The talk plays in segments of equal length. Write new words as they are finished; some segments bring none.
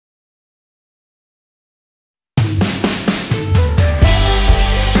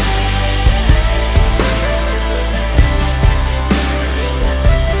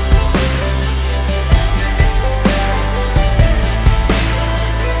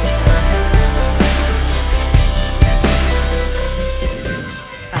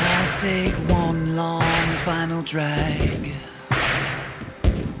final drag.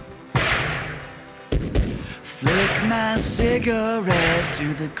 Flick my cigarette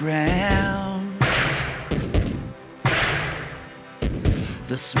to the ground.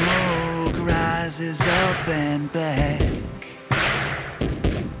 The smoke rises up and back.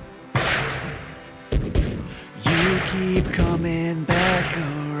 You keep coming back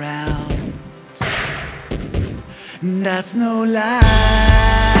around. That's no life,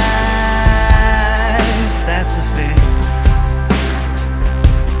 that's a fix.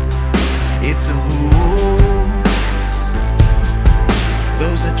 It's a hoax,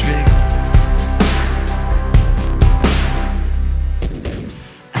 those are tricks.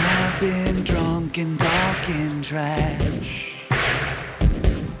 I've been drunk and talking trash,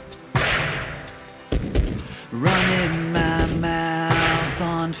 running my mouth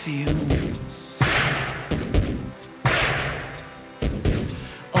on fumes.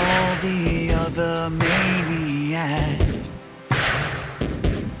 All the other maniacs,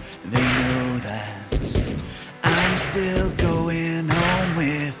 they know that I'm still going home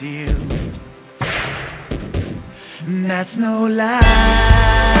with you. That's no life,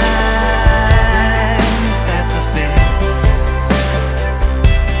 that's a fix.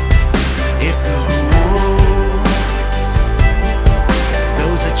 It's a hoax,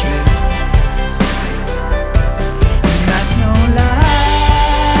 those are tricks. That's no life,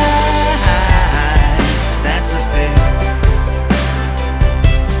 that's a fix.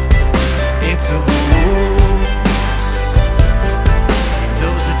 It's a hoax,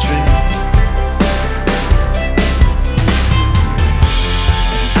 those are tricks.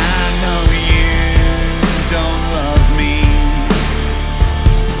 I know you don't love me,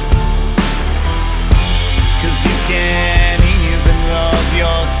 'cause you can't even love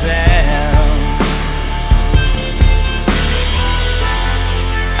yourself.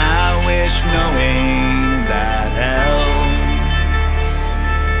 I wish knowing that helped.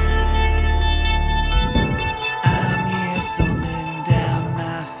 I'm here thumbing down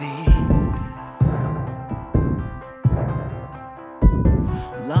my feet,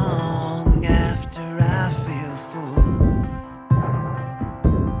 long after I feel full.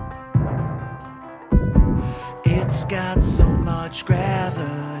 It's got so much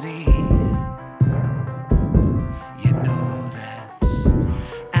gravity, you know that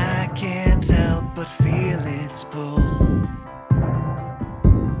I can't help but feel its pull.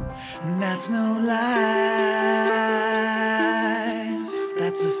 And that's no life,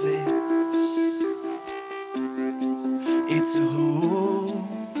 that's a fix. It's a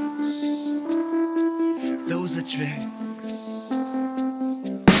hoax, those are tricks.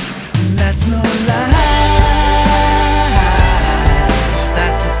 And that's no life,